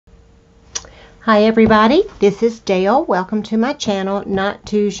Hi everybody, this is Dale. Welcome to my channel, Not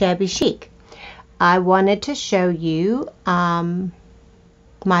Too Shabby Chic. I wanted to show you my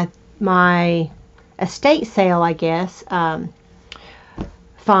estate sale, I guess,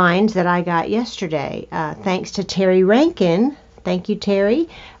 finds that I got yesterday. Thanks to Terry Rankin. Thank you, Terry.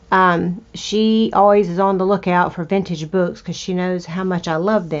 She always is on the lookout for vintage books because she knows how much I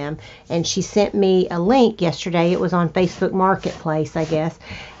love them. And she sent me a link yesterday. It was on Facebook Marketplace, I guess.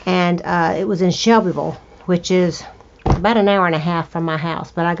 And it was in Shelbyville, which is about an hour and a half from my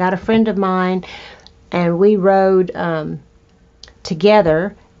house. But I got a friend of mine, and we rode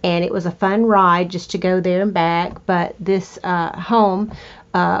together, and it was a fun ride just to go there and back. But this home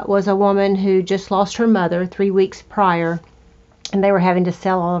was a woman who just lost her mother 3 weeks prior, and they were having to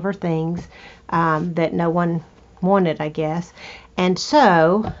sell all of her things that no one wanted, I guess. And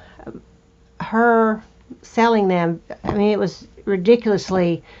so her selling them, I mean, it was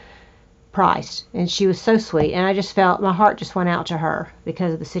ridiculously priced, and she was so sweet, and I just felt my heart just went out to her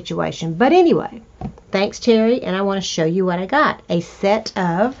because of the situation. But anyway, thanks Terry, and I want to show you what I got. A set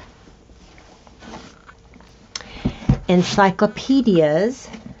of encyclopedias.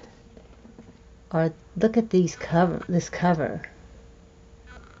 Or look at this cover,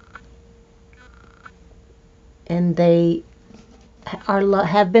 and they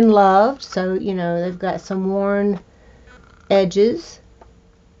have been loved, so you know they've got some worn edges,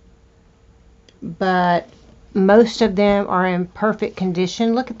 but most of them are in perfect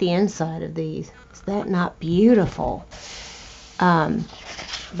condition. Look at the inside of these. Is that not beautiful? But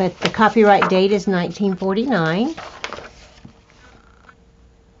the copyright date is 1949.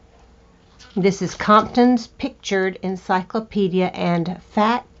 This is Compton's Picture Encyclopedia and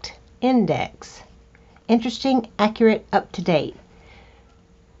Fact Index. Interesting, accurate, up to date.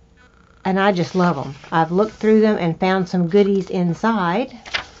 And I just love them. I've looked through them and found some goodies inside.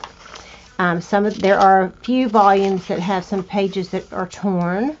 There are a few volumes that have some pages that are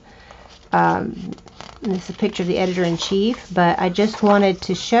torn. This is a picture of the editor-in-chief, but I just wanted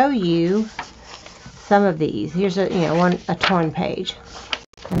to show you some of these. Here's a torn page.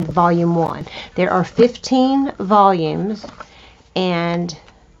 Volume 1. There are 15 volumes, and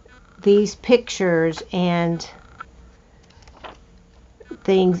these pictures and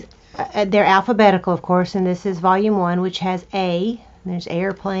things, they're alphabetical, of course, and this is volume 1, which has A. There's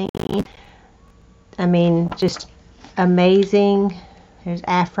airplane. I mean, just amazing. There's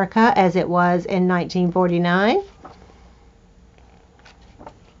Africa as it was in 1949.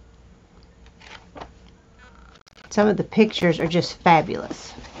 Some of the pictures are just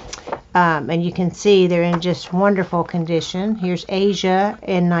fabulous. And you can see they're in just wonderful condition. Here's Asia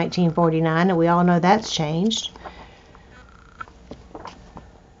in 1949, and we all know that's changed.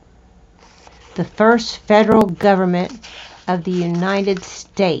 The first federal government of the United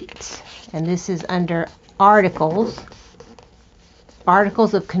States. And this is under Articles.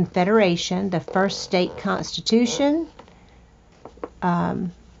 Articles of Confederation, the first state constitution,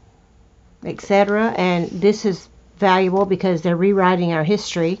 etc. And this is valuable because they're rewriting our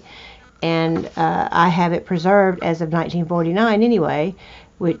history, and I have it preserved as of 1949 anyway,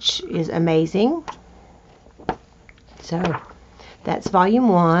 which is amazing. So that's volume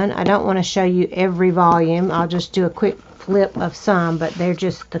 1. I don't want to show you every volume. I'll just do a quick flip of some, but they're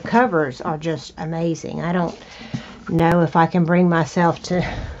just, the covers are just amazing. I don't know if I can bring myself to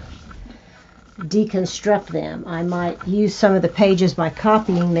deconstruct them. I might use some of the pages by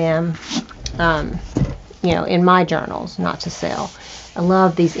copying them, in my journals, not to sell. I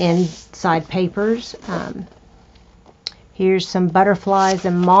love these inside papers. Here's some butterflies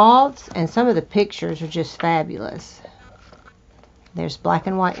and moths, and some of the pictures are just fabulous. There's black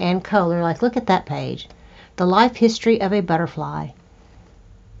and white and color. Like, look at that page. The life history of a butterfly.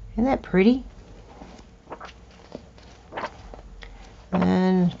 Isn't that pretty?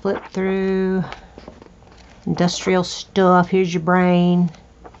 And flip through industrial stuff. Here's your brain.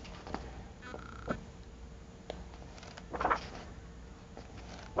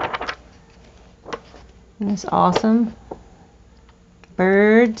 It's awesome.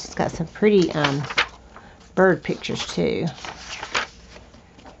 Birds. It's got some pretty bird pictures too.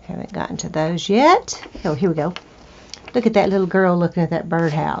 Haven't gotten to those yet. Oh, here we go. Look at that little girl looking at that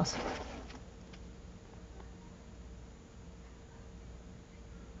birdhouse.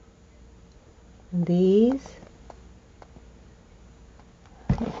 And these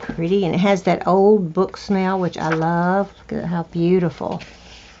are pretty, and it has that old book smell, which I love. Look at how beautiful.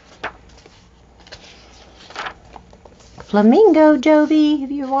 Flamingo, Jovi,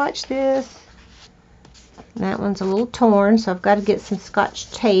 have you watched this? And that one's a little torn, so I've got to get some Scotch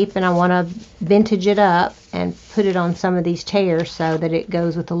tape, and I want to vintage it up and put it on some of these tears so that it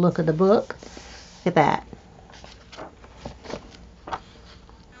goes with the look of the book. Look at that.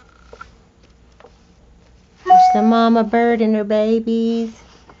 There's the mama bird and her babies.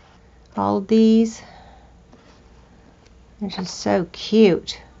 All of these. They're just so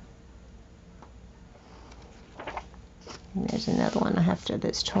cute. And there's another one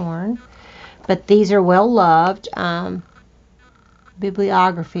that's torn. But these are well loved.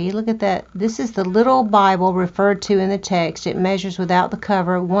 Bibliography. Look at that. This is the little Bible referred to in the text. It measures without the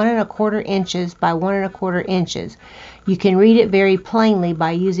cover 1 1/4 inches by 1 1/4 inches. You can read it very plainly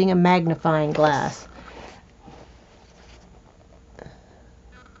by using a magnifying glass.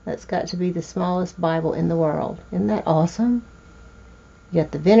 That's got to be the smallest Bible in the world. Isn't that awesome? You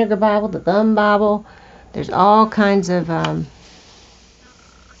got the vinegar Bible, the thumb Bible. There's all kinds of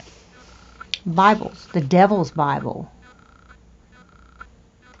Bibles. The Devil's Bible.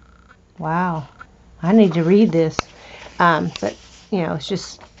 Wow. I need to read this. But, you know, it's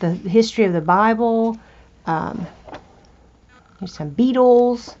just the history of the Bible. Here's some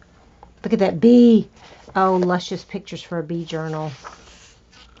beetles. Look at that bee. Oh, luscious pictures for a bee journal.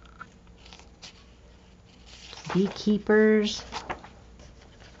 Beekeepers.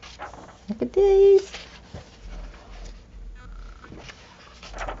 Look at these.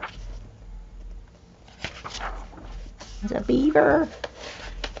 There's a beaver.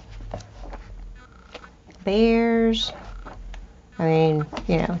 Bears. I mean,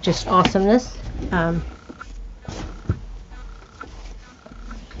 you know, just awesomeness.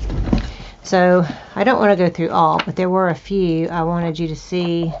 So I don't want to go through all, but there were a few I wanted you to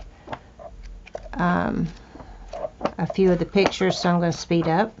see. A few of the pictures, so I'm going to speed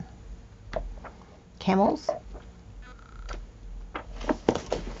up. Camels.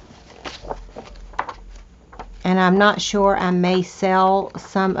 And I'm not sure, I may sell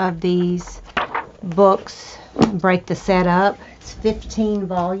some of these books, break the set up. It's 15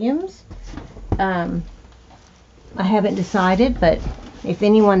 volumes. I haven't decided, but if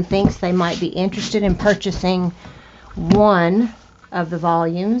anyone thinks they might be interested in purchasing one of the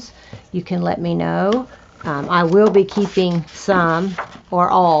volumes, you can let me know. I will be keeping some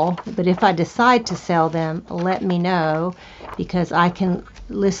or all, but if I decide to sell them, let me know, because I can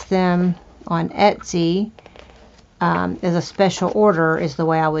list them on Etsy as a special order is the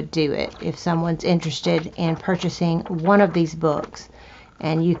way I would do it if someone's interested in purchasing one of these books.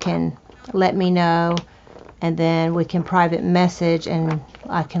 And you can let me know, and then we can private message and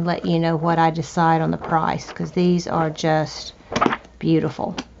I can let you know what I decide on the price, because these are just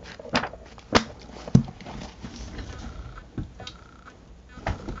beautiful.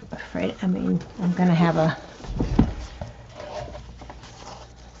 I'm going to have a,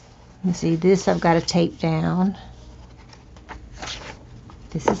 let's see, this I've got to tape down.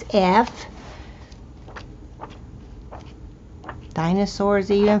 This is F.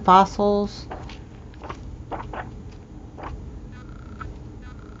 Dinosaurs, even fossils.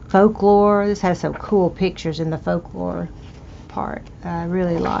 Folklore. This has some cool pictures in the folklore part I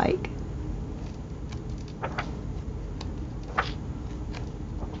really like.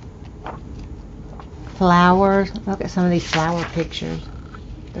 Flowers. Look at some of these flower pictures.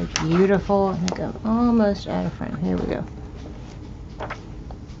 They're beautiful. I think I'm almost out of frame. Here we go.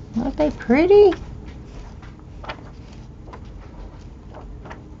 Aren't they pretty?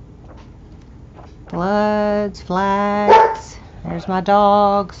 Bloods, flags. There's my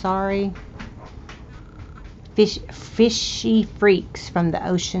dog. Sorry. Fishy freaks from the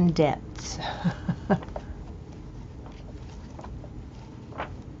ocean depths.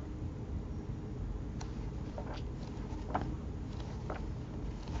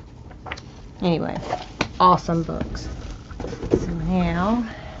 Anyway, awesome books. So now,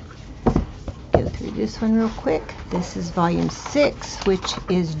 go through this one real quick. This is volume 6, which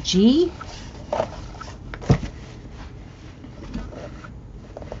is G.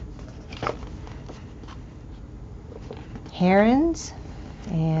 Herons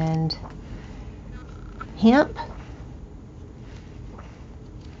and hemp.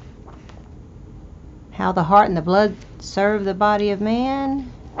 How the heart and the blood serve the body of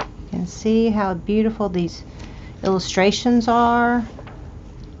man. You can see how beautiful these illustrations are.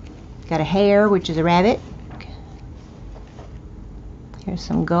 Got a hare, which is a rabbit. Here's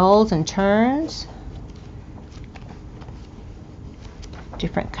some gulls and terns.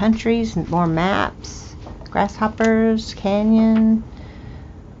 Different countries and more maps. Grasshoppers, canyon,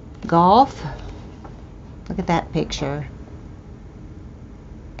 golf. Look at that picture.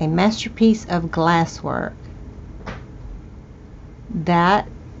 A masterpiece of glasswork. That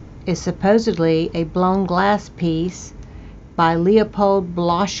is supposedly a blown glass piece by Leopold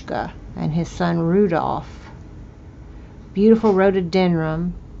Bloschka and his son Rudolph. Beautiful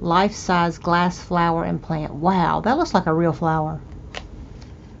rhododendron life-size glass flower and plant. Wow, that looks like a real flower.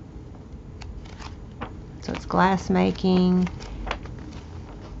 So it's glass making.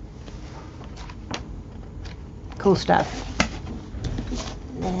 Cool stuff.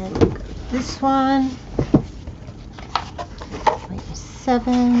 And then this one. Wait,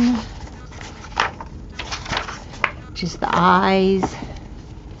 7. Just the eyes.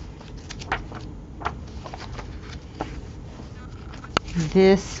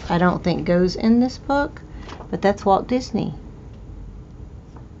 This I don't think goes in this book, but that's Walt Disney.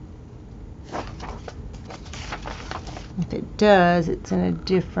 If it does, it's in a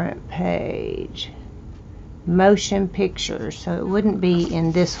different page. Motion pictures, so it wouldn't be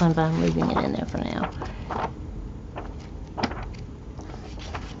in this one, but I'm leaving it in there for now.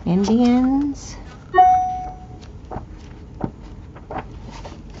 Indians.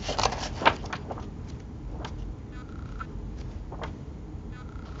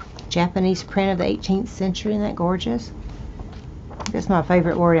 Japanese print of the 18th century. Isn't that gorgeous? That's my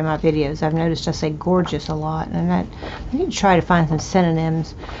favorite word in my videos. I've noticed I say gorgeous a lot, and I need to try to find some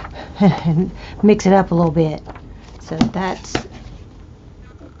synonyms and mix it up a little bit. So that's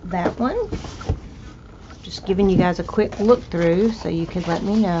that one. Just giving you guys a quick look through so you could let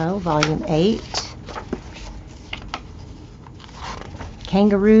me know. Volume 8.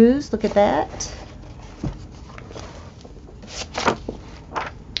 Kangaroos, look at that.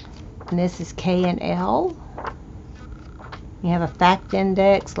 And this is K and L. You have a fact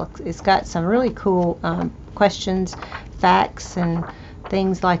index. Look, it's got some really cool questions, facts, and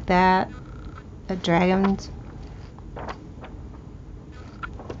things like that. Dragons.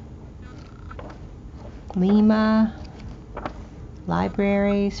 Lima.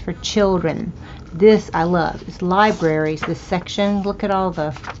 Libraries for children. This I love. It's libraries, this section. Look at all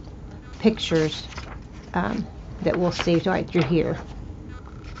the pictures that we'll see right through here.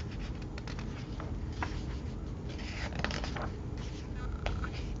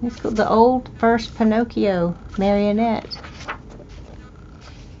 It's called the old first Pinocchio marionette.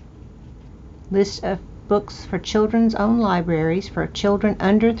 List of books for children's own libraries for children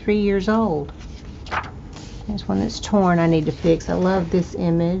under 3 years old. There's one that's torn I need to fix. I love this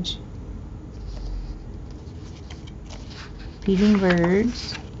image. Feeding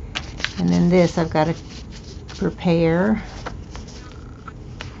birds. And then this I've got to prepare.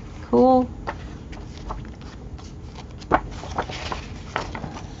 Cool.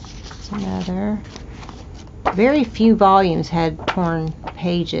 Another. Very few volumes had torn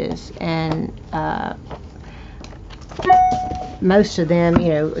pages, and most of them, you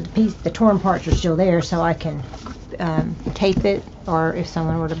know, the torn parts are still there, so I can tape it, or if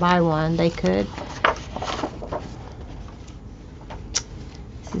someone were to buy one, they could.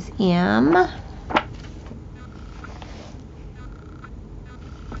 This is M.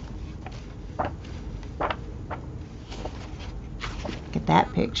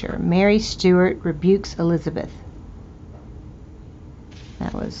 That picture. Mary Stuart rebukes Elizabeth.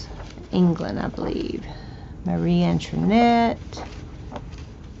 That was England, I believe. Marie Antoinette.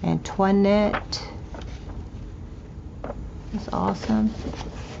 Antoinette. That's awesome.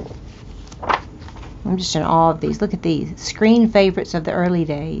 I'm just in awe of these. Look at these. Screen favorites of the early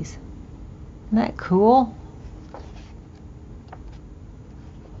days. Isn't that cool?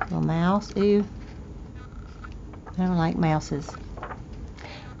 Little mouse. Ew. I don't like mouses.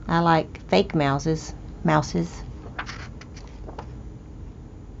 I like fake mouses.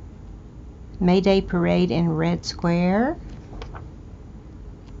 May Day Parade in Red Square.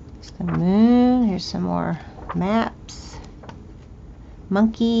 There's the moon. Here's some more maps.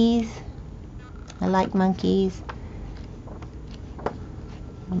 Monkeys. I like monkeys.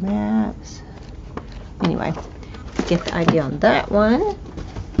 Maps. Anyway, get the idea on that one.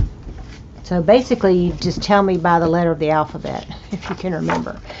 So basically, you just tell me by the letter of the alphabet, if you can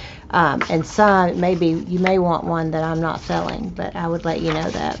remember. And some, maybe you may want one that I'm not selling, but I would let you know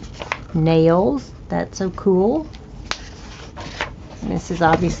that. Nails, that's so cool. And this is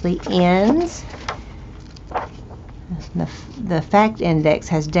obviously ends. The fact index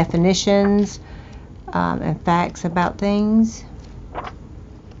has definitions and facts about things.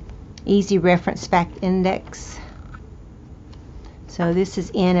 Easy reference fact index. So this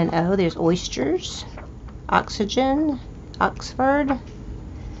is N and O. There's oysters, oxygen, Oxford.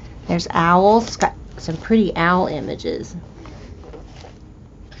 There's owls. It's got some pretty owl images.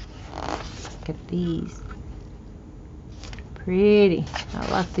 Look at these. Pretty.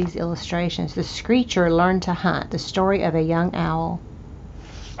 I love these illustrations. The Screecher Learned to Hunt. The story of a young owl.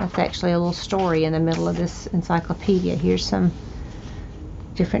 That's actually a little story in the middle of this encyclopedia. Here's some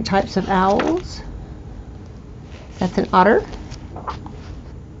different types of owls. That's an otter.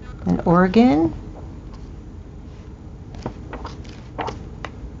 An organ.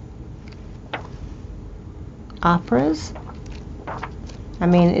 Operas. I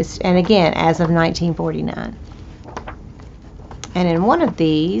mean, and again, as of 1949. And in one of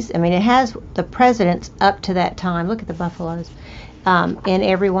these, I mean, it has the presidents up to that time. Look at the buffaloes. In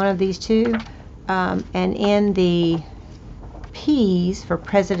every one of these two. And in the P's for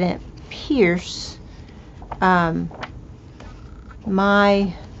President Pierce, I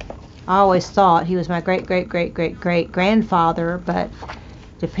always thought he was my great-great-great-great-great-grandfather, but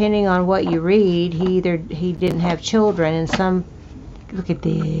depending on what you read, he didn't have children, and some, look at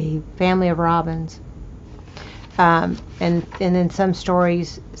the family of robins, and then some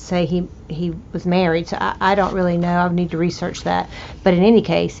stories say he was married, so I don't really know. I need to research that. But in any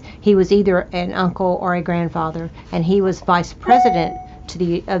case, he was either an uncle or a grandfather, and he was vice president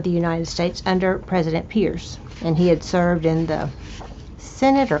of the United States under President Pierce, and he had served in the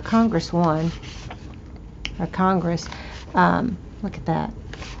Senate or Congress one, or Congress. Look at that.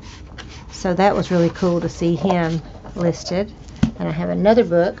 So that was really cool to see him listed. And I have another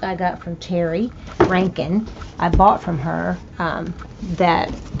book I got from Terry Rankin. I bought from her that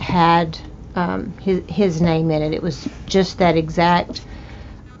had his name in it. It was just that exact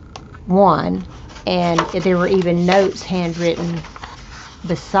one, and there were even notes handwritten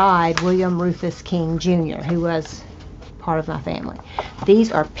beside William Rufus King Jr., who was part of my family.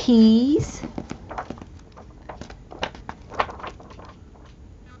 These are P's.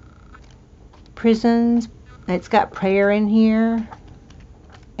 Prisons. It's got prayer in here,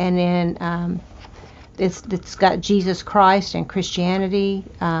 and then it's got Jesus Christ and Christianity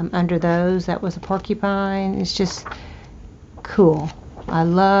under those. That was a porcupine. It's just cool. I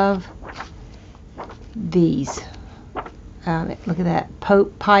love these. Look at that,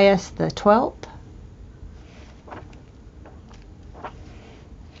 Pope Pius the 12th.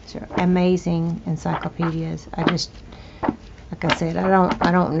 These are amazing encyclopedias. Like I said,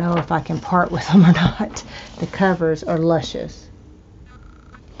 I don't know if I can part with them or not. The covers are luscious.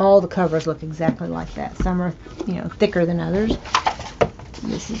 All the covers look exactly like that. Some are, thicker than others.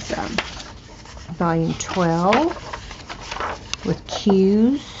 This is volume 12 with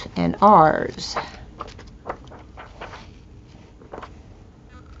Q's and R's.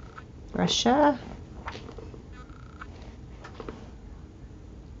 Russia.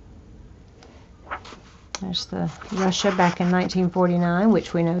 There's the Russia back in 1949,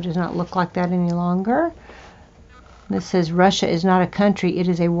 which we know does not look like that any longer. This says Russia is not a country, it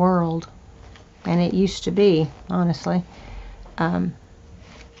is a world. And it used to be, honestly. So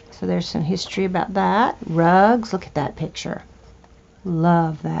there's some history about that. Rugs, look at that picture.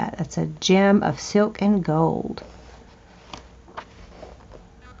 Love that. That's a gem of silk and gold.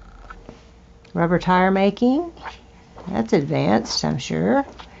 Rubber tire making. That's advanced, I'm sure.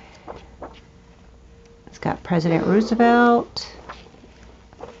 It's got President Roosevelt.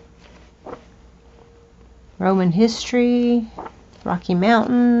 Roman history. Rocky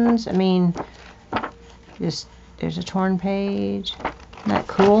Mountains. I mean, there's a torn page. Isn't that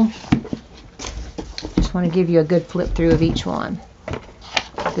cool? Just want to give you a good flip through of each one.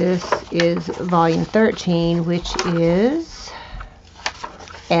 This is volume 13, which is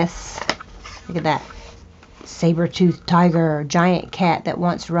S. Look at that. Saber-toothed tiger, giant cat that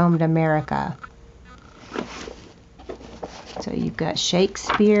once roamed America. So you've got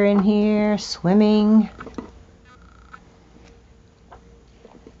Shakespeare in here, swimming.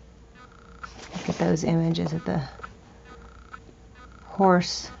 Look at those images of the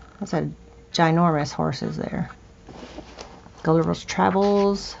horse. That's a ginormous horses there. Gulliver's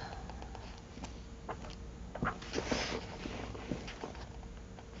Travels.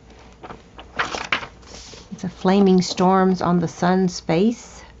 It's a Flaming Storms on the Sun's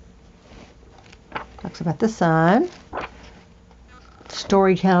Face. Talks about the sun.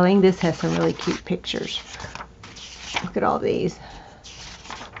 Storytelling. This has some really cute pictures. Look at all these.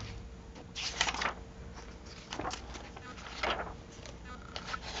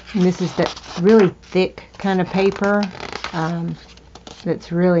 And this is that really thick kind of paper.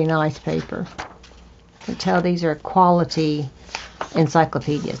 That's really nice paper. You can tell these are quality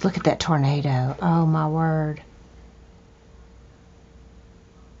encyclopedias. Look at that tornado. Oh my word.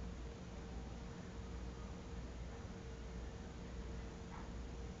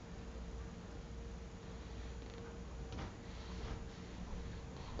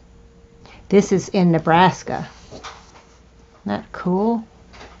 This is in Nebraska. Isn't that cool?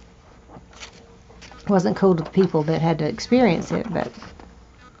 It wasn't cool to the people that had to experience it, but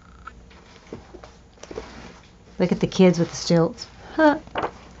look at the kids with the stilts. Huh.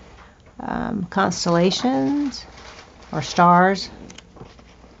 Constellations or stars.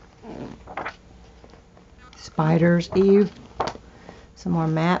 Spiders, ew. Some more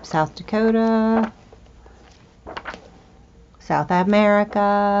maps. South Dakota, South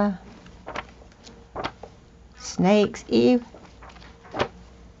America, snakes, ew.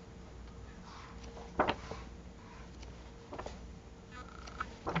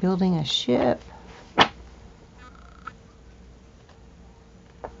 Building a ship.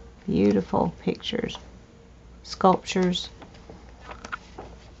 Beautiful pictures, sculptures.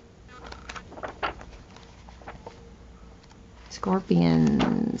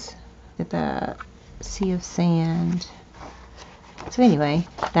 Scorpions at the sea of sand. So anyway,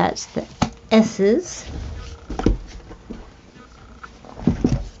 that's the S's.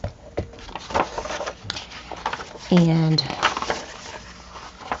 And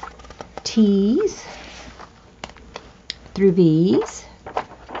T's through V's.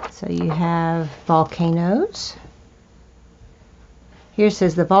 So you have volcanoes. Here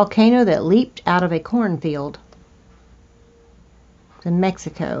says the volcano that leaped out of a cornfield. In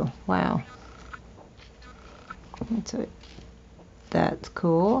Mexico. Wow. That's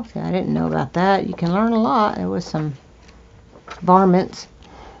cool. See, I didn't know about that. You can learn a lot. There was some varmints.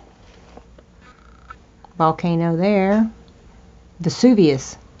 Volcano there.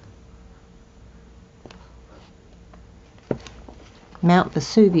 Vesuvius. Mount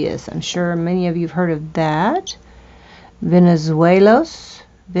Vesuvius. I'm sure many of you have heard of that. Venezuelos.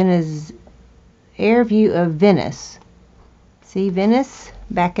 Air view of Venice. See Venice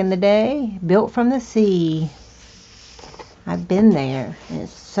back in the day, built from the sea. I've been there, and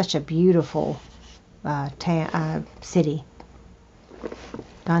it's such a beautiful city.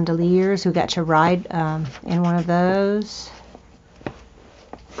 Gondoliers who got to ride in one of those.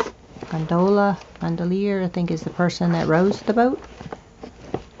 Gondolier, I think, is the person that rows the boat.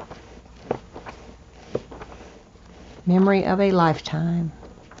 Memory of a lifetime.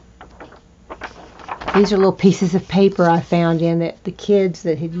 These are little pieces of paper I found in that the kids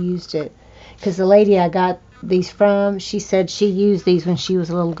that had used it. Because the lady I got these from, she said she used these when she was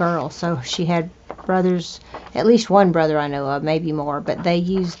a little girl. So she had brothers, at least one brother I know of, maybe more, but they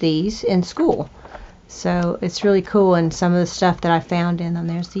used these in school. So it's really cool, and some of the stuff that I found in them.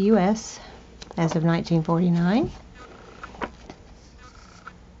 There's the U.S. as of 1949.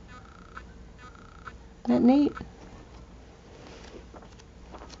 Isn't that neat?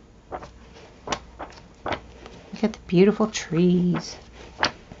 Look at the beautiful trees.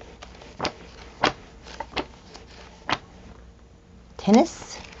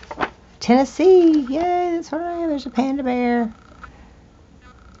 Tennessee. Yay, that's where I am. There's a panda bear.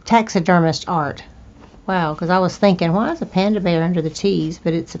 Taxidermist art. Wow, because I was thinking, why is a panda bear under the T's?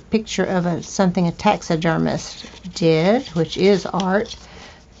 But it's a picture of something a taxidermist did, which is art.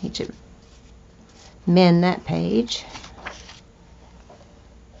 I need to mend that page.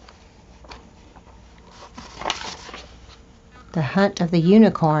 The Hunt of the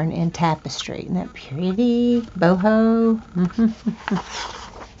Unicorn in Tapestry. Isn't that pretty? Boho.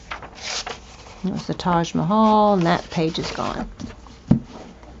 It was the Taj Mahal, and that page is gone.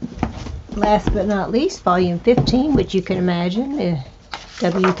 Last but not least, volume 15, which you can imagine is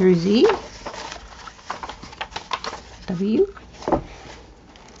W through Z. W.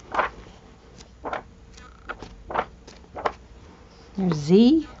 There's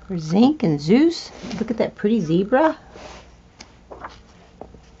Z for zinc and Zeus. Look at that pretty zebra.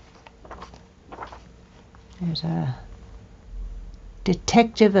 There's a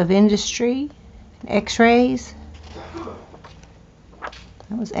detective of industry, X-rays.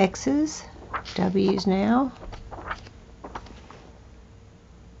 That was X's, W's now.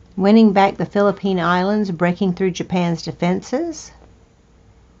 Winning back the Philippine Islands, breaking through Japan's defenses.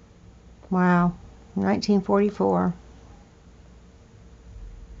 Wow, 1944.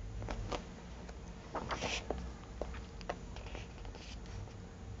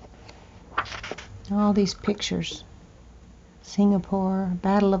 All these pictures. Singapore,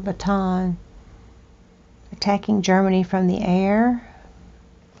 Battle of Bataan, attacking Germany from the air.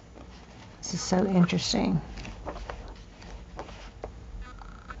 This is so interesting.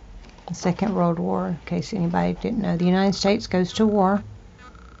 The Second World War, in case anybody didn't know. The United States goes to war.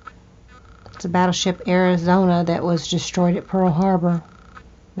 It's a battleship Arizona that was destroyed at Pearl Harbor.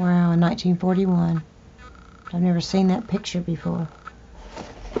 Wow, in 1941. I've never seen that picture before.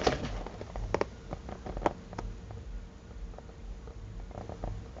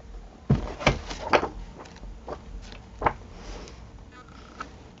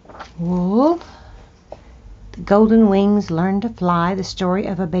 Wool. The Golden Wings Learn to Fly, the story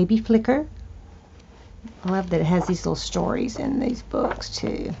of a baby flicker. I love that it has these little stories in these books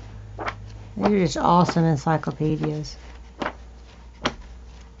too. They're just awesome encyclopedias.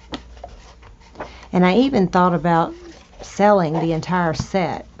 And I even thought about selling the entire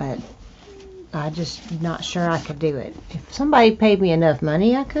set, but I just not sure I could do it. If somebody paid me enough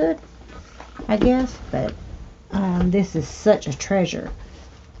money, I could, I guess. But this is such a treasure.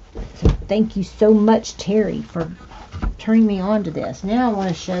 So thank you so much, Terry, for turning me on to this. Now I want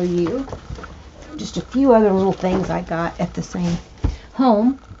to show you just a few other little things I got at the same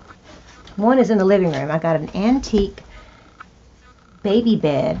home. One is in the living room. I got an antique baby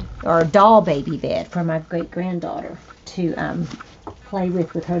bed, or a doll baby bed, for my great-granddaughter to play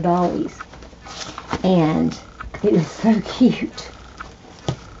with her dollies. And it is so cute.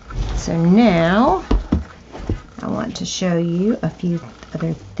 So now I want to show you a few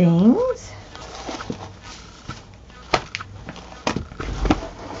other things.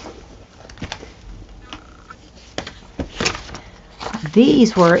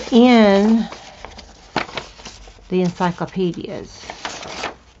 These were in the encyclopedias.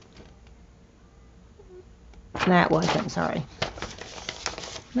 That wasn't, sorry.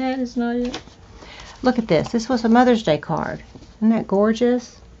 That is not it. Look at this. This was a Mother's Day card. Isn't that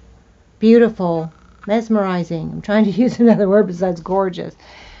gorgeous? Beautiful. Mesmerizing. I'm trying to use another word besides gorgeous.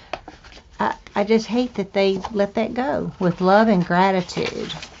 I just hate that they let that go. With love and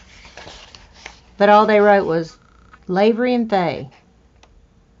gratitude. But all they wrote was Lavery and Faye.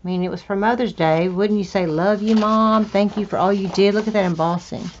 I mean, it was for Mother's Day. Wouldn't you say, love you, Mom? Thank you for all you did. Look at that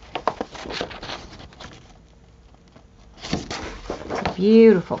embossing. It's a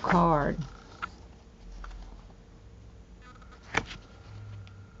beautiful card.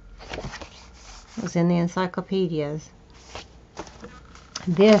 It was in the encyclopedias.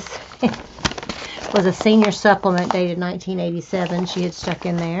 This was a senior supplement dated 1987. She had stuck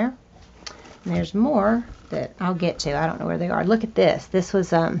in there. And there's more that I'll get to. I don't know where they are. Look at this. This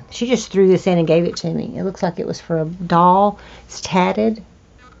was, she just threw this in and gave it to me. It looks like it was for a doll. It's tatted.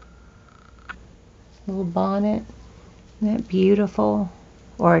 Little bonnet. Isn't that beautiful?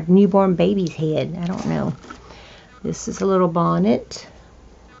 Or a newborn baby's head. I don't know. This is a little bonnet.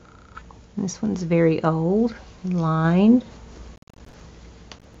 This one's very old. Lined.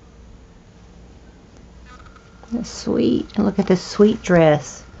 That's sweet. And look at this sweet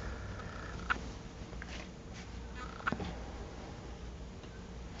dress.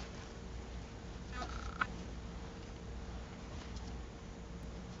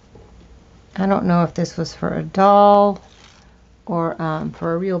 I don't know if this was for a doll or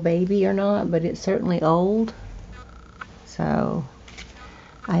for a real baby or not, but it's certainly old. So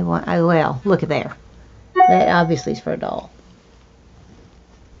well, look at there. That obviously is for a doll.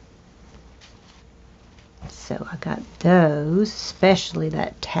 So I got those, especially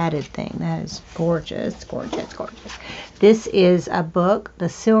that tatted thing. That is gorgeous, gorgeous, gorgeous. This is a book, The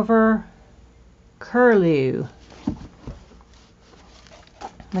Silver Curlew.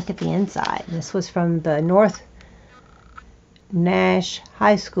 Look at the inside. This was from the North Nash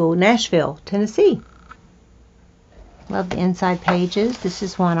High School, Nashville, Tennessee. Love the inside pages. This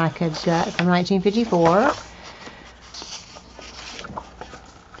is one I could get from 1954.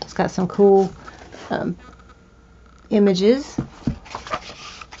 It's got some cool images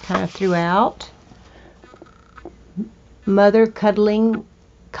kind of throughout. Mother coddling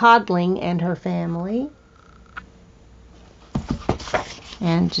and her family.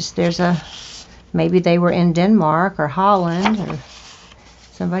 And just maybe they were in Denmark or Holland, or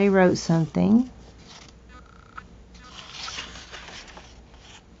somebody wrote something.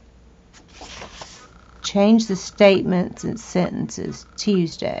 Change the statements and sentences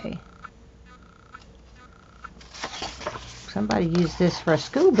Tuesday. Somebody used this for a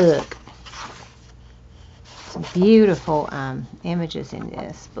school book. Some beautiful images in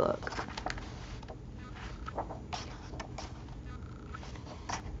this book.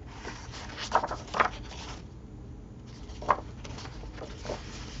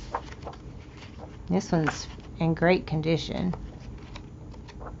 This one's in great condition,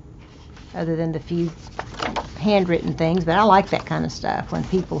 other than the few handwritten things, but I like that kind of stuff when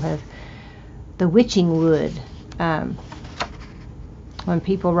people have the witching wood, when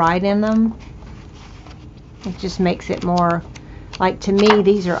people write in them. It just makes it more, like, to me,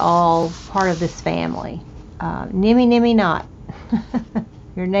 these are all part of this family. Nimmy Nimmy Not.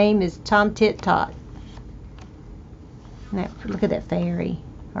 Your name is Tom Tit Tot. Look at that fairy,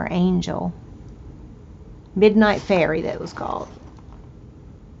 or angel. Midnight Fairy, that was called.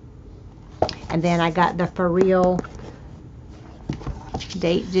 And then I got the For Real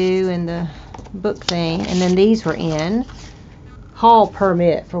date due and the book thing. And then these were in Hall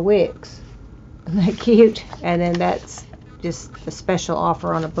Permit for Wicks. Isn't that cute? And then that's just a special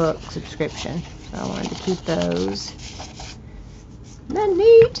offer on a book subscription. So I wanted to keep those. Isn't that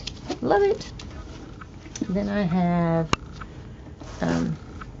neat? Love it. Then I have,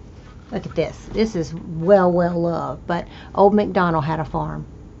 look at this. This is well loved, but Old MacDonald Had a Farm.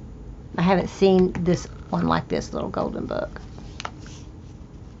 I haven't seen this one like this little golden book.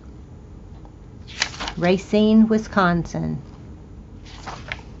 Racine, Wisconsin.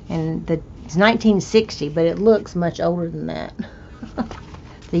 And it's 1960, but it looks much older than that.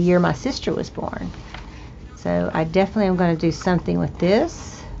 The year my sister was born. So I definitely am going to do something with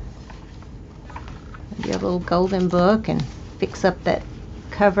this. Maybe a little golden book and fix up that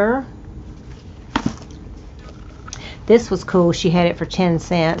cover. This was cool. She had it for 10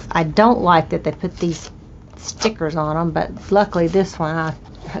 cents. I don't like that they put these stickers on them, but luckily this one I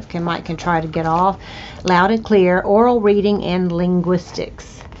can try to get off. Loud and Clear, Oral Reading and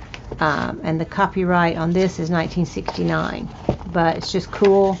Linguistics. And the copyright on this is 1969. But it's just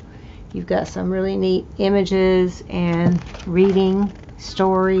cool. You've got some really neat images and reading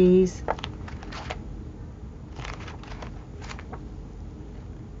stories.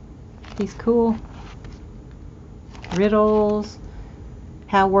 These cool riddles,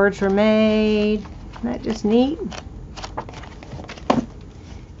 how words were made. Isn't that just neat?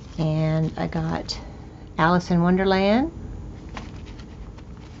 And I got Alice in Wonderland.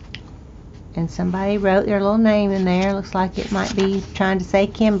 And somebody wrote their little name in there. Looks like it might be trying to say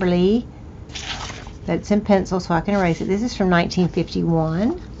Kimberly. But it's in pencil, so I can erase it. This is from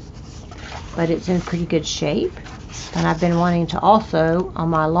 1951. But it's in pretty good shape. And I've been wanting to also, on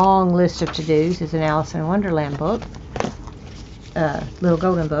my long list of to-dos, is an Alice in Wonderland book. Little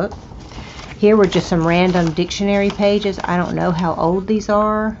golden book. Here were just some random dictionary pages. I don't know how old these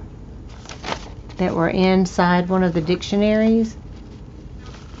are. That were inside one of the dictionaries.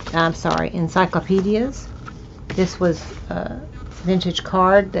 I'm sorry, encyclopedias. This was a vintage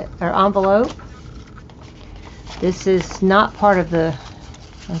card or envelope. This is not part of the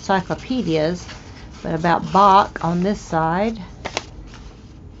encyclopedias, but about Bach on this side.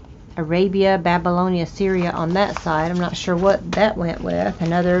 Arabia, Babylonia, Syria on that side. I'm not sure what that went with.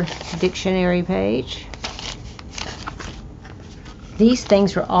 Another dictionary page. These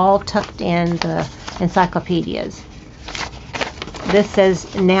things were all tucked in the encyclopedias. This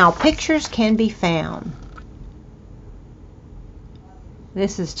says, now pictures can be found.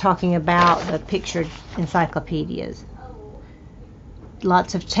 This is talking about the pictured encyclopedias.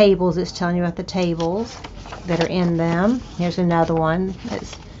 Lots of tables. It's telling you about the tables that are in them. Here's another one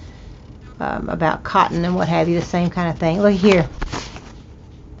that's about cotton and what have you, the same kind of thing. Look here.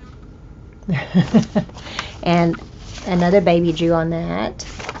 And another baby drew on that.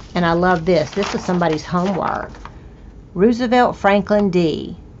 And I love this. This is somebody's homework. Roosevelt Franklin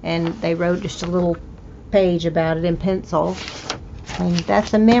D. And they wrote just a little page about it in pencil. And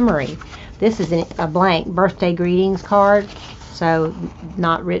that's a memory. This is a blank birthday greetings card. So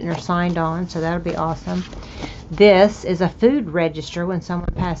not written or signed on. So that'll be awesome. This is a food register when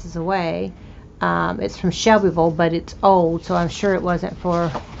someone passes away. It's from Shelbyville, but it's old. So I'm sure it wasn't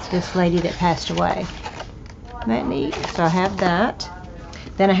for this lady that passed away. Isn't that neat? So I have that.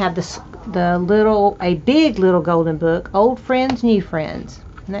 Then I have a big little golden book, Old Friends, New Friends.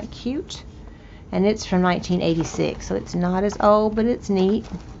 Isn't that cute? And it's from 1986, so it's not as old, but it's neat.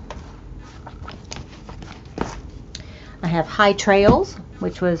 I have High Trails,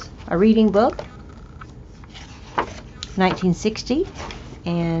 which was a reading book, 1960,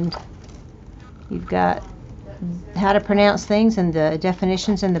 and you've got how to pronounce things and the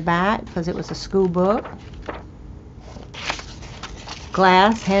definitions in the back because it was a school book.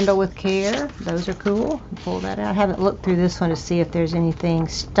 Glass, Handle with Care. Those are cool. Pull that out. I haven't looked through this one to see if there's anything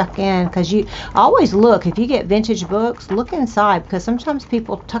stuck in, because you always look, if you get vintage books, look inside, because sometimes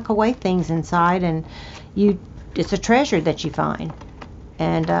people tuck away things inside and it's a treasure that you find.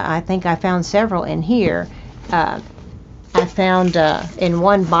 And I think I found several in here. I found in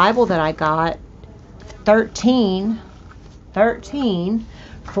one Bible that I got 13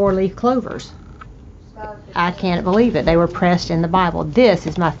 4-leaf clovers. I can't believe it. They were pressed in the Bible. This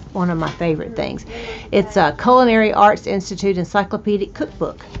is one of my favorite things. It's a Culinary Arts Institute Encyclopedic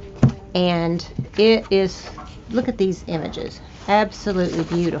Cookbook. And it is, look at these images. Absolutely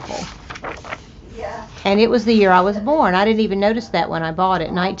beautiful. Yeah. And it was the year I was born. I didn't even notice that when I bought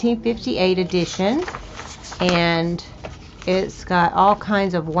it. 1958 edition. And it's got all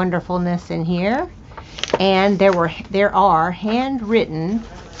kinds of wonderfulness in here. And there are handwritten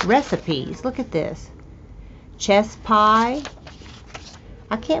recipes. Look at this. Chess pie.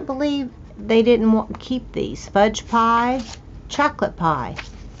 I can't believe they didn't keep these. Fudge pie, chocolate pie.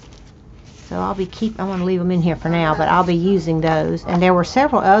 So I'm going to leave them in here for now, but I'll be using those. And there were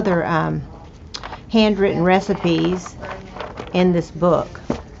several other handwritten recipes in this book.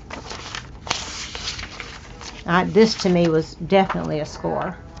 This to me was definitely a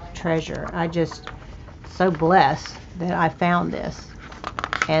score. Treasure. I just so blessed that I found this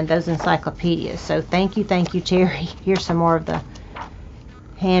and those encyclopedias. So thank you, Terry. Here's some more of the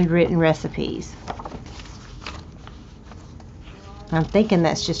handwritten recipes. I'm thinking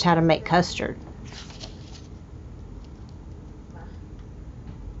that's just how to make custard.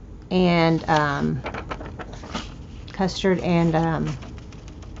 And custard and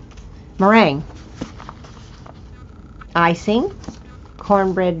meringue. Icing.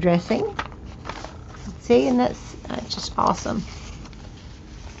 Cornbread dressing. See, and that's just awesome.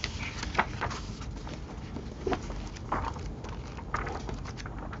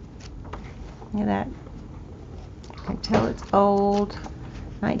 Look at that. I can tell it's old.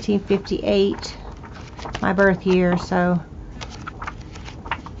 1958. My birth year, so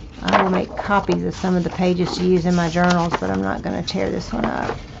I will make copies of some of the pages to use in my journals, but I'm not going to tear this one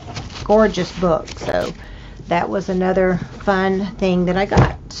up. Gorgeous book. So that was another fun thing that I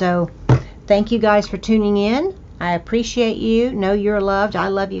got. So thank you guys for tuning in. I appreciate you. Know you're loved. I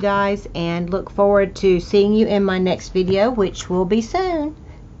love you guys, and look forward to seeing you in my next video, which will be soon.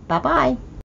 Bye-bye.